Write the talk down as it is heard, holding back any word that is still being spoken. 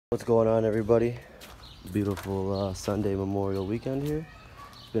What's going on, everybody? Beautiful Sunday Memorial weekend here.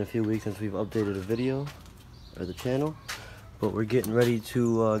 It's been a few weeks since we've updated a video or the channel, but we're getting ready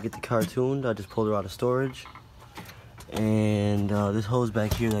to get the car tuned. I just pulled her out of storage, and this hose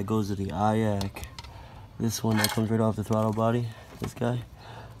back here that goes to the IAC, this one that comes right off the throttle body, this guy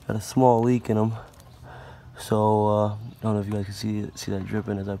got a small leak in him. So I don't know if you guys can see that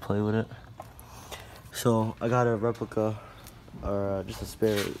dripping as I play with it. So I got a replica, or just a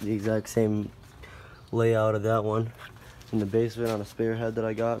spare, the exact same layout of that one in the basement on a spare head that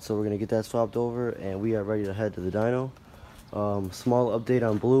I got. So we're gonna get that swapped over, and we are ready to head to the dyno. Small update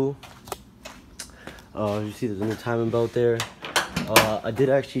on blue. You see there's a new timing belt there. I did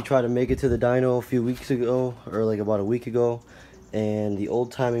actually try to make it to the dyno a few weeks ago, or like about a week ago, and the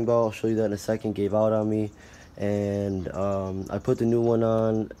old timing belt, I'll show you that in a second, gave out on me. And I put the new one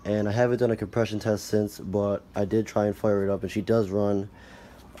on, and I haven't done a compression test since, but I did try and fire it up, and she does run.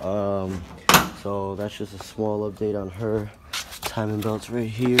 So that's just a small update on her. Timing belts right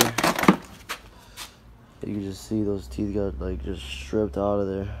here. You can just see those teeth got like just stripped out of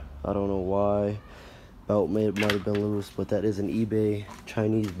there. I don't know why. Belt might have been loose, but that is an eBay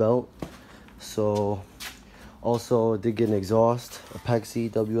Chinese belt. So also did get an exhaust, a Pexi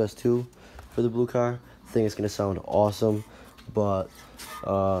WS2 for the blue car. I think it's gonna sound awesome, but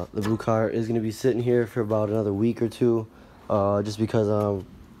the blue car is gonna be sitting here for about another week or two, just because I'm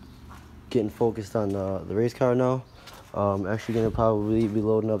getting focused on the race car now. Actually gonna probably be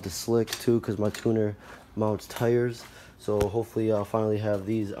loading up the slicks too, because my tuner mounts tires. So hopefully I'll finally have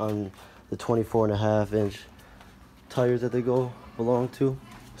these on the 24.5-inch tires that they belong to.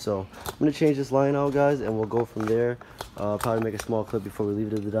 So I'm gonna change this line out, guys, and we'll go from there. Probably make a small clip before we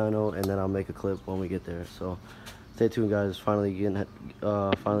leave it at the dyno, and then I'll make a clip when we get there. So stay tuned, guys. Finally getting on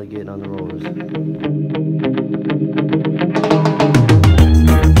the rollers.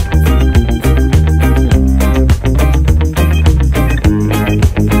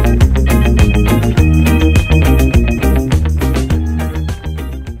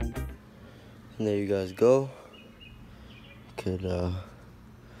 And there you guys go. Could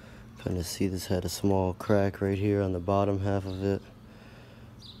kind of see this had a small crack right here on the bottom half of it,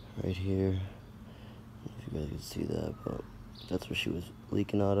 right here. I don't know if you guys can see that, but that's where she was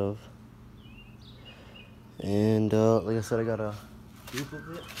leaking out of. And like I said, I got a dupe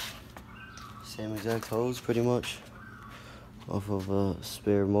of it, same exact hose pretty much, off of a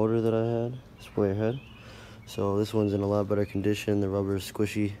spare motor that I had, spare head. So this one's in a lot better condition. The rubber is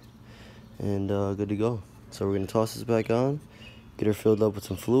squishy and good to go. So we're gonna toss this back on, get her filled up with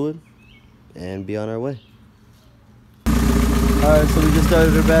some fluid, and be on our way. Alright, so we just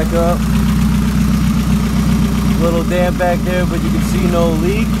started her back up. A little damp back there, but you can see no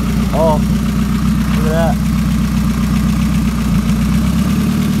leak. Oh, look at that.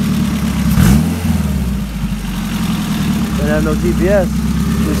 Didn't have no GPS.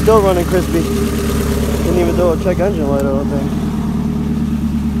 She's still running crispy. Didn't even throw a check engine light, I don't think.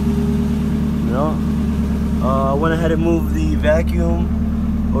 No. I went ahead and moved the vacuum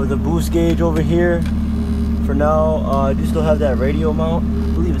or the boost gauge over here for now. I do still have that radio mount.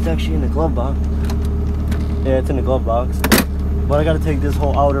 I believe it's actually in the glove box. Yeah, it's in the glove box, but I got to take this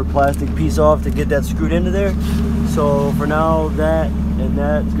whole outer plastic piece off to get that screwed into there. So for now, that and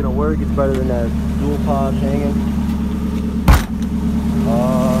that is gonna work. It's better than that dual pod hanging.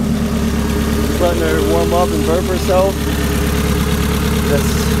 Just letting her warm up and burp herself.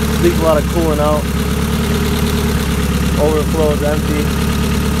 That's leaks a lot of coolant out. Overflow is empty.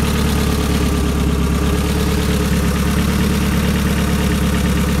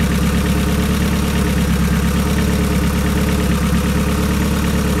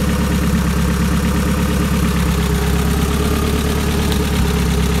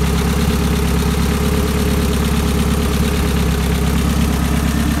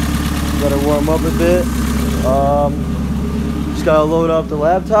 Let her warm up a bit. Just gotta load up the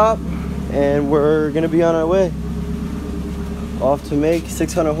laptop, and we're gonna be on our way. Off to make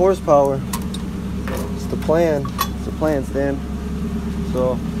 600 horsepower. It's the plan. It's the plan, Stan.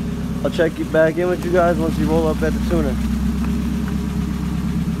 So I'll check back in with you guys once we roll up at the tuner.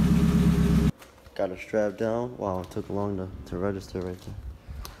 Got her strapped down. Wow, it took long to register right there.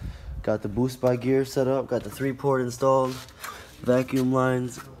 Got the boost by gear set up. Got the 3-port installed. Vacuum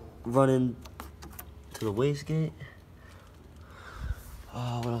lines running to the wastegate.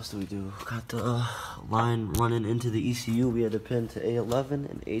 What else do we do? Got the line running into the ECU. We had to pin to A11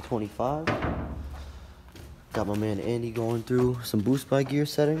 and A25. Got my man Andy going through some boost by gear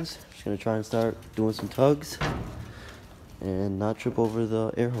settings. Just gonna try and start doing some tugs and not trip over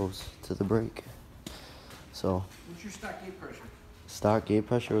the air hose to the brake. So What's your stock gate pressure? Stock gate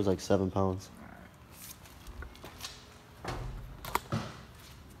pressure was like 7 pounds.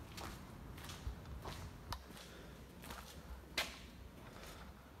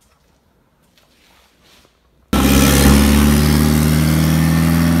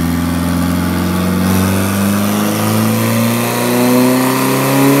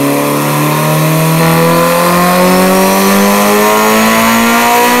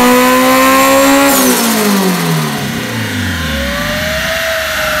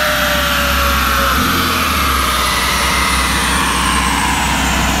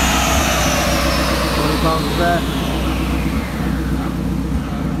 Pounds is that?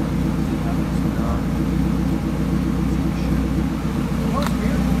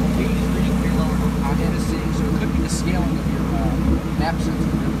 So it could be the scaling of your map sensor.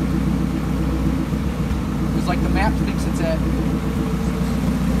 Because like the map thinks it's at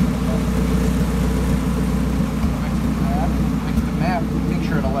the map thinks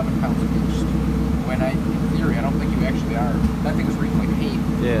you're at 11 pounds of boost. When in theory, I don't think you actually are. That thing was reading like 8.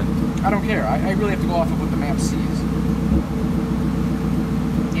 Yeah. I don't care. I really have to go off of what the map sees.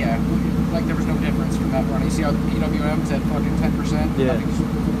 Yeah, like there was no difference from that run. You see how the PWM's at fucking 10%? Yeah. Nothing's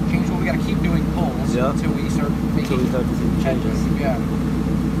changed. Well, we gotta keep doing pulls until we start making to see the changes. Yeah.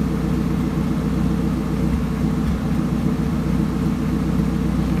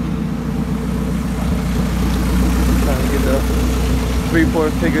 Trying to get the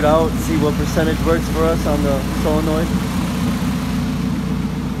 3-port figured out, see what percentage works for us on the solenoid.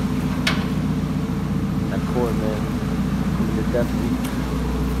 That cord, man, it definitely.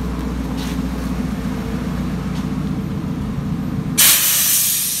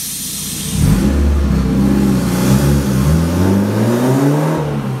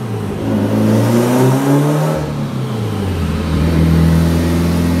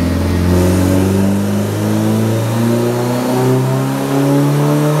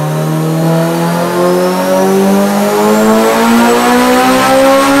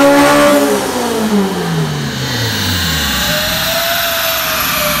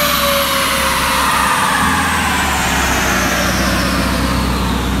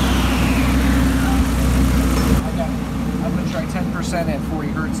 At 40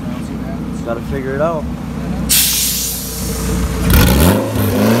 hertz now, see what happens. Gotta figure it out.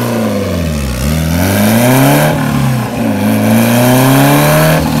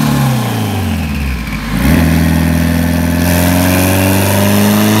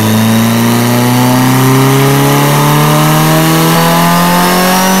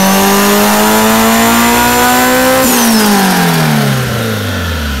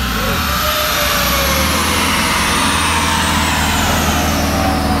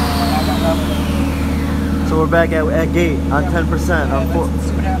 So we're back at gate on 10%. Let's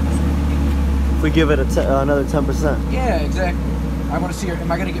see what happens. If we give it another 10%. Yeah, exactly. I want to see,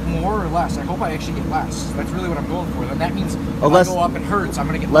 am I going to get more or less? I hope I actually get less. That's really what I'm going for. And that means if I go up in hertz, I'm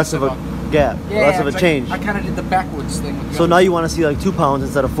going to get less of a gap, less of a change. I kind of did the backwards thing. With the so now you want to see like 2 pounds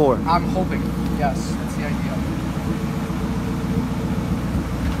instead of 4. I'm hoping. Yes, that's the idea.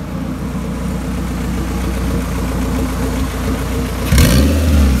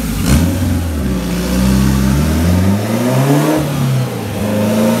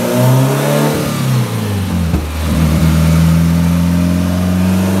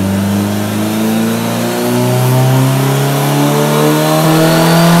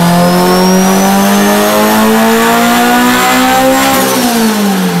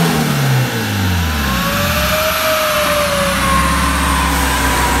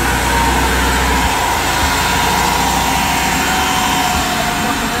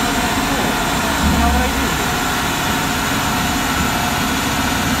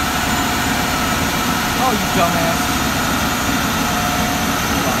 Oh, you dumbass.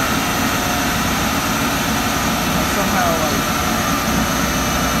 I somehow, like,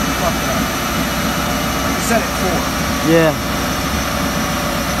 fucked it up. I set it 4. Yeah.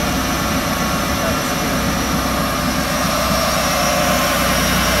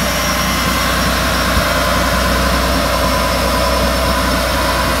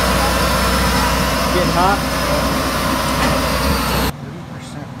 Getting hot?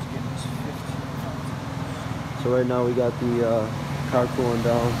 So right now we got the car cooling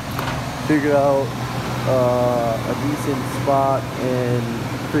down. Figured out a decent spot and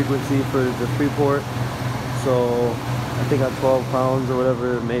frequency for the 3-port. So I think on 12 pounds or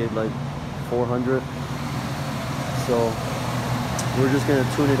whatever it made like 400. So we're just gonna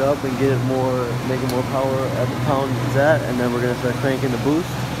tune it up and get it more, make it more power at the pound it's at, and then we're gonna start cranking the boost.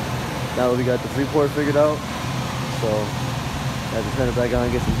 Now that we got the 3-port figured out, so I have to turn it back on,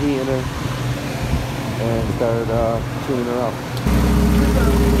 get some heat in her, and start tuning her up.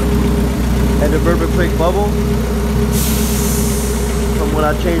 Had to burp a quick bubble. From when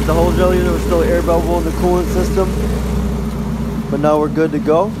I changed the hose earlier, there was still air bubble in the coolant system. But now we're good to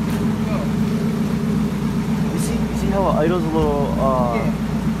go. You see how it idles a little Yeah.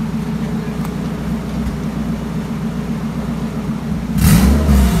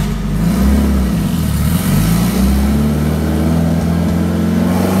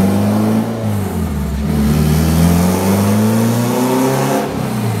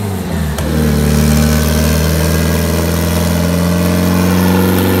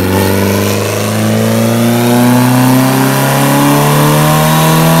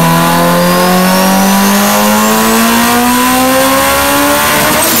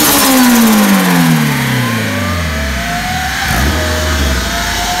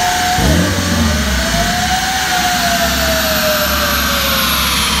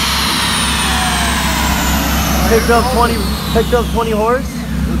 Picked up 20 horse.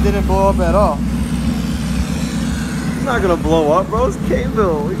 It didn't blow up at all. It's not gonna blow up, bro. It's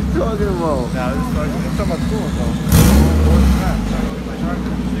K-Bill. What are you talking about? No, I'm talking about coolant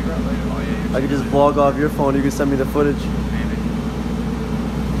though. I could just vlog off your phone. You can send me the footage. Maybe.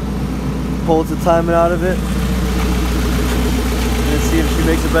 Pull the timing out of it. And see if she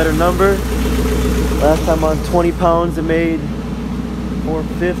makes a better number. Last time on 20 pounds it made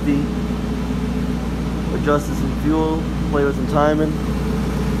 450. Adjusted some fuel, play with some timing,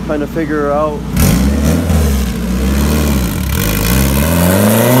 trying to figure her out.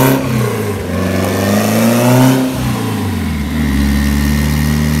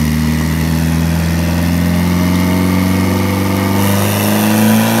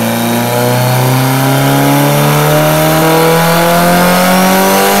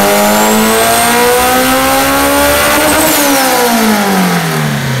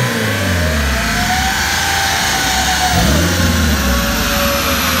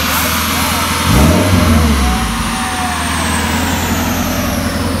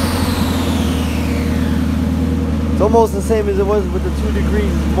 It's almost the same as it was with the 2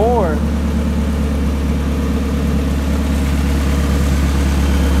 degrees more.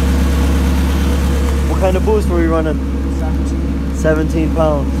 What kind of boost were we running? 17. 17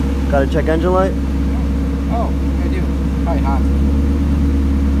 pounds. Gotta check engine light? Oh, I do. Probably hot.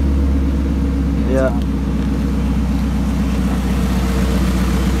 Yeah.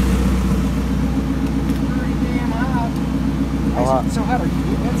 Pretty damn hot. How hot? So hot are you?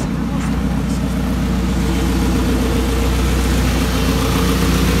 That's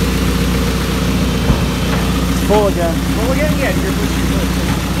Full again. well, again, yeah, you're pushing good.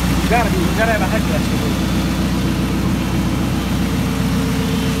 You gotta have a head gasket.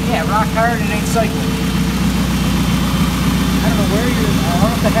 Yeah, rock hard and ain't cycling. I don't know where you're. I don't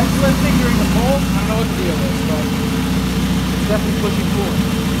know if the head's lifting during the pull. I don't know what the deal is, but it's definitely pushing forward.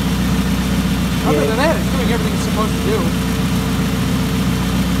 Other than that, it's doing everything it's supposed to do.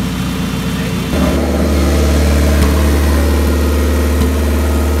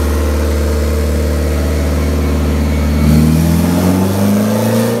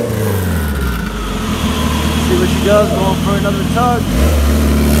 She does, going for another tug.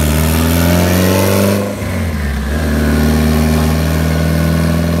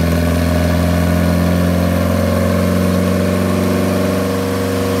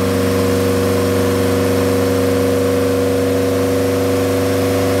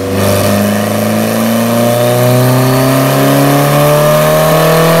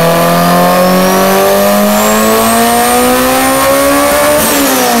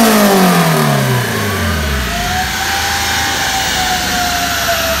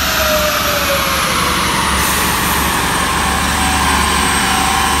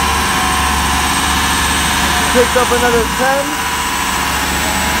 Picked up another 10.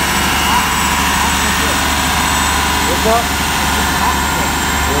 What's up?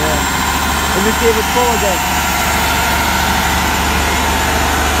 Yeah. Let me see if it's full again.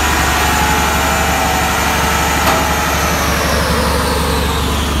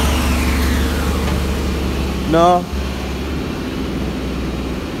 No.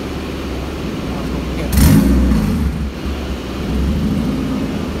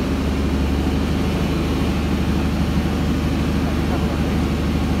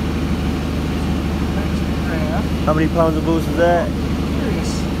 How many pounds of boost is that?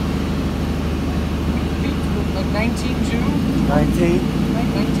 Curious. Like 19.2? 19? Like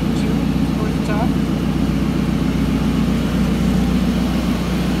 19.2 towards the top.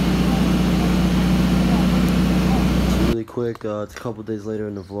 Really quick, it's a couple days later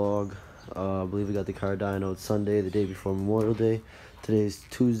in the vlog. I believe we got the car dynoed Sunday, the day before Memorial Day. Today's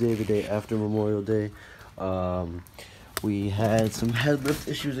Tuesday, the day after Memorial Day. We had some head lift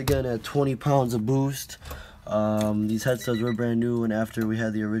issues again at 20 pounds of boost. These head studs were brand new, and after we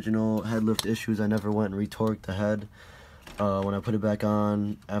had the original head lift issues, I never went and retorqued the head. When I put it back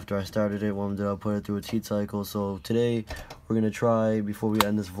on, after I started it, warmed it up, put it through its heat cycle. So today, we're going to try, before we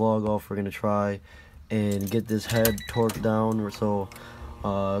end this vlog off, we're going to try and get this head torqued down. So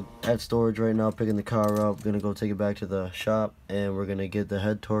at storage right now, picking the car up, going to go take it back to the shop, and we're going to get the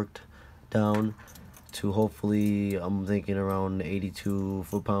head torqued down to hopefully, I'm thinking around 82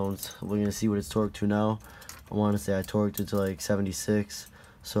 foot-pounds. We're going to see what it's torqued to now. I want to say I torqued it to like 76.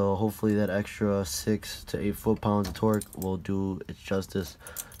 So hopefully that extra 6 to 8 foot-pounds of torque will do its justice.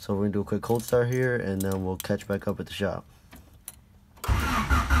 So we're going to do a quick cold start here, and then we'll catch back up at the shop.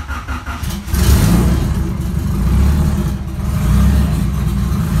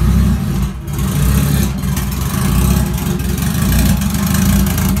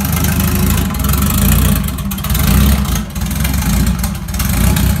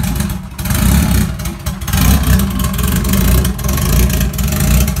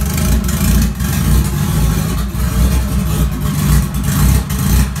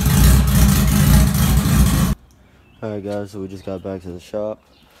 Alright guys, so we just got back to the shop.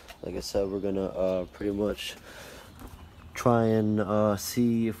 Like I said, we're gonna pretty much try and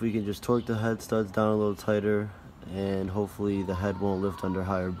see if we can just torque the head studs down a little tighter, and hopefully the head won't lift under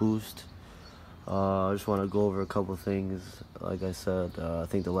higher boost. I just want to go over a couple things. Like I said, I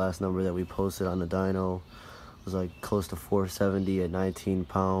think the last number that we posted on the dyno was like close to 470 at 19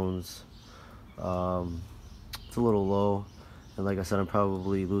 pounds. It's a little low, and like I said, I'm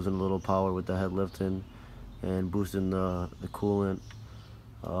probably losing a little power with the head lifting and boosting the coolant.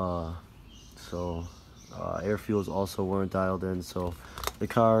 Air fuels also weren't dialed in, so the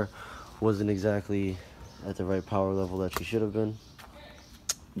car wasn't exactly at the right power level that she should have been.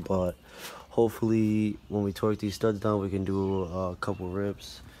 But hopefully when we torque these studs down, we can do a couple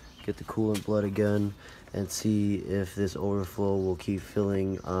rips, get the coolant bled again, and see if this overflow will keep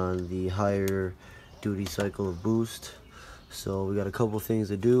filling on the higher duty cycle of boost. So we got a couple things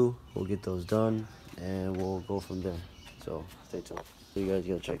to do. We'll get those done, and we'll go from there. So stay tuned. You guys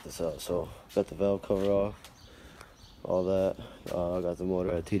gotta check this out. So got the valve cover off, all that. I got the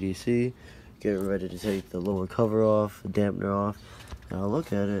motor at TDC, getting ready to take the lower cover off, the dampener off. And I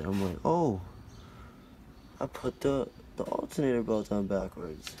look at it, I'm like, oh, I put the alternator belt on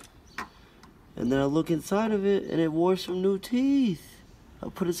backwards. And then I look inside of it, and it wore some new teeth. I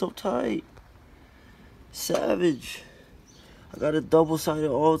put it so tight. Savage. I got a double-sided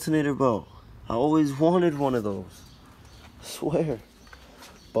alternator belt. I always wanted one of those, I swear.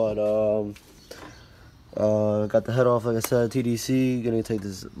 But got the head off, like I said, TDC. Gonna take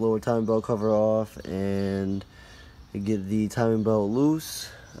this lower timing belt cover off and get the timing belt loose.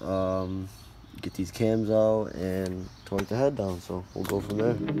 Get these cams out and torque the head down. So we'll go from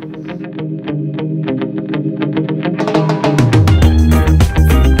there.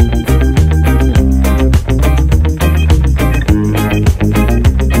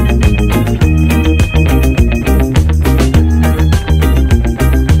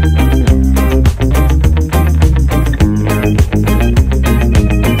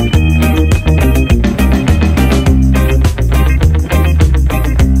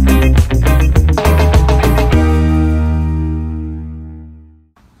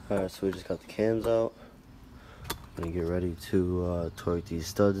 Alright, so we just got the cams out. Gonna get ready to torque these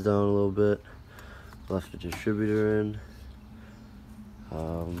studs down a little bit. Left the distributor in.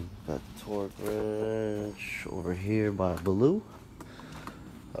 Got the torque wrench over here by Blue.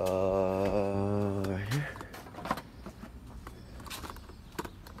 Right here.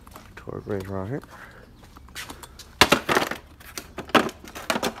 Torque wrench right here.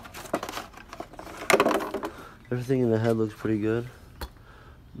 Everything in the head looks pretty good.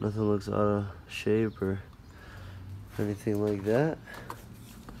 Nothing looks out of shape or anything like that.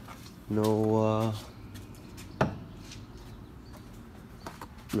 No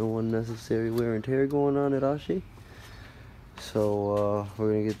unnecessary wear and tear going on at Ashi. So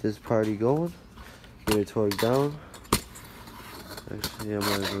we're gonna get this party going. Get it torqued down. Actually, I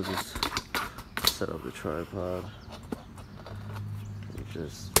might as well just set up the tripod and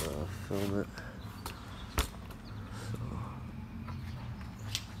just film it.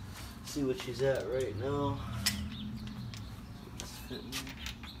 See what she's at right now. It's fitting.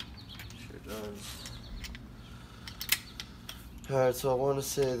 Sure does. Alright, so I want to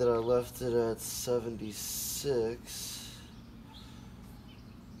say that I left it at 76.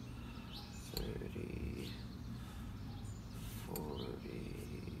 30, 40,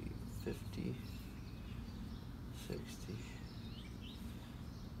 50, 60,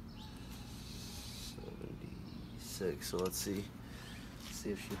 70, 76. So let's see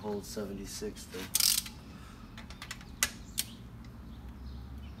if she holds 76 then.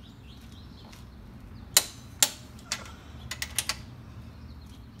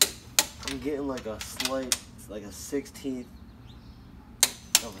 I'm getting like a slight, like a 16th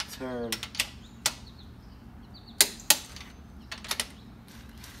of a turn.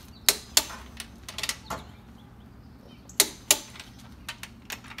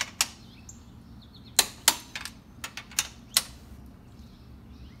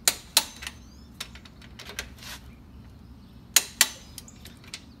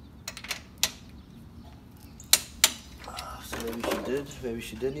 Maybe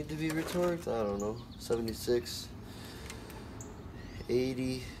she did need to be retorqued. I don't know. 76,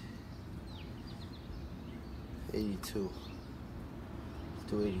 80, 82.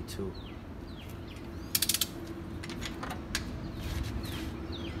 Let's do 82.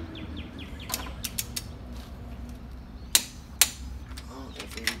 Oh,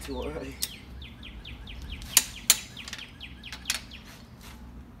 that's 82 already.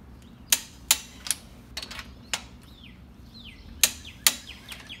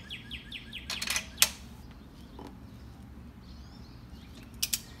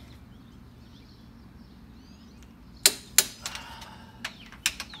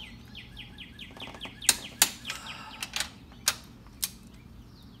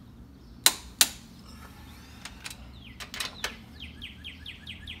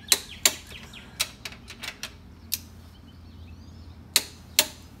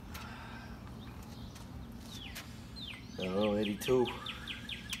 I don't know, 82.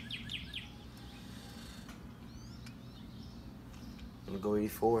 I'm gonna go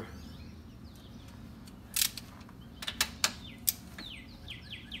 84.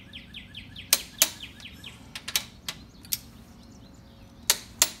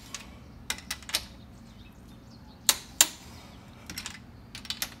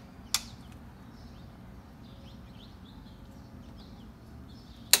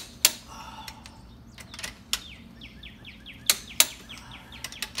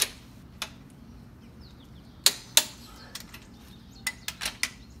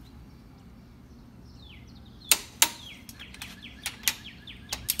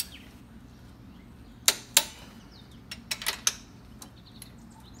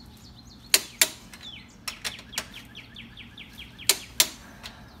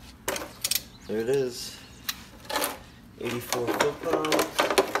 There it is, 84 foot-pounds.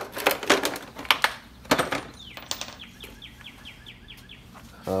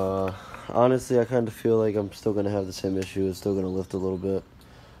 Honestly, I kind of feel like I'm still going to have the same issue. It's still going to lift a little bit.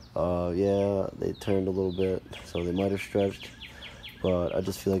 Yeah, they turned a little bit, so they might have stretched. But I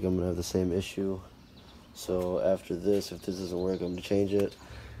just feel like I'm going to have the same issue. So after this, if this doesn't work, I'm going to change it.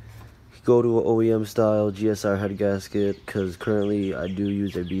 Go to an OEM style GSR head gasket, because currently I do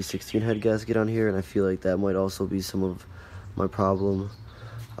use a B16 head gasket on here, and I feel like that might also be some of my problem,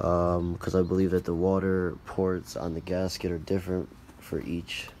 because I believe that the water ports on the gasket are different for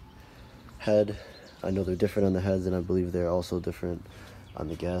each head. I know they're different on the heads, and I believe they're also different on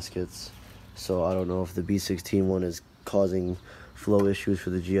the gaskets. So I don't know if the B16 one is causing flow issues for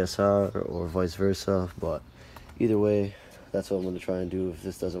the GSR or vice versa, but either way, that's what I'm going to try and do if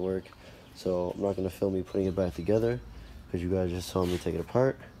this doesn't work. So I'm not going to film me putting it back together, because you guys just saw me take it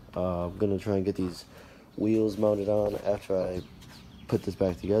apart. I'm going to try and get these wheels mounted on after I put this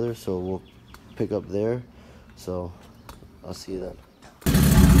back together, so we'll pick up there. So I'll see you then.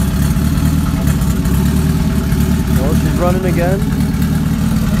 Well, she's running again.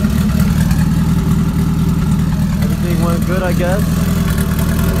 Everything went good, I guess.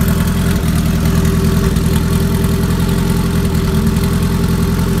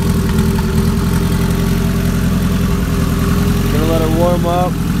 Let her warm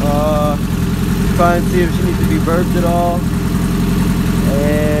up, try and see if she needs to be burped at all,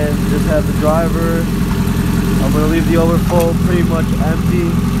 and just have the driver. I'm going to leave the overflow pretty much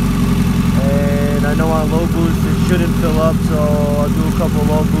empty, and I know on low boost it shouldn't fill up, so I'll do a couple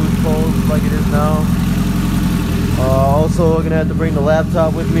low boost pulls like it is now. Also, I'm going to have to bring the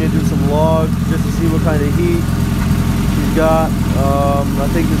laptop with me to do some logs just to see what kind of heat she's got. I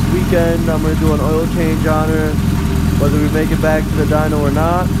think this weekend I'm going to do an oil change on her, whether we make it back to the dyno or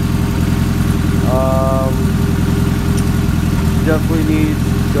not. Definitely needs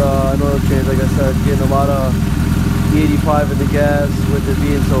an oil change, like I said, getting a lot of E85 in the gas with it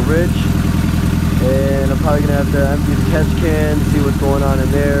being so rich. And I'm probably gonna have to empty the catch can, see what's going on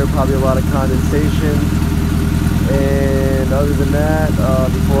in there, probably a lot of condensation. And other than that,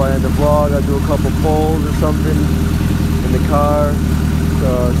 before I end the vlog, I'll do a couple pulls or something in the car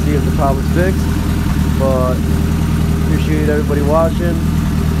to see if the problem's fixed. But appreciate everybody watching.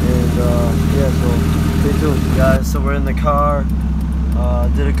 And yeah, so stay tuned, guys. So we're in the car.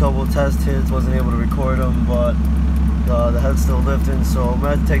 Did a couple test hits, wasn't able to record them, but the head's still lifting. So I'm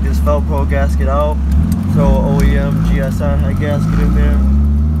gonna have to take this Velcro gasket out, throw an OEM GSI head gasket in there,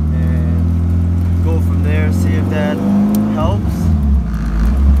 and go from there. See if that helps.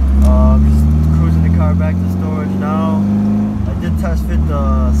 Just cruising the car back to storage now. I did test fit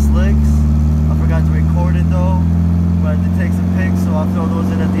the slicks. I forgot to record it though, but I did take some pics, so I'll throw those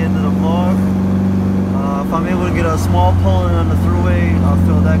in at the end of the vlog. If I'm able to get a small pull-in on the throughway, I'll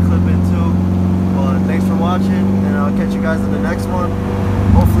throw that clip in too. But thanks for watching, and I'll catch you guys in the next one.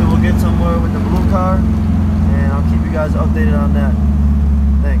 Hopefully we'll get somewhere with the blue car, and I'll keep you guys updated on that.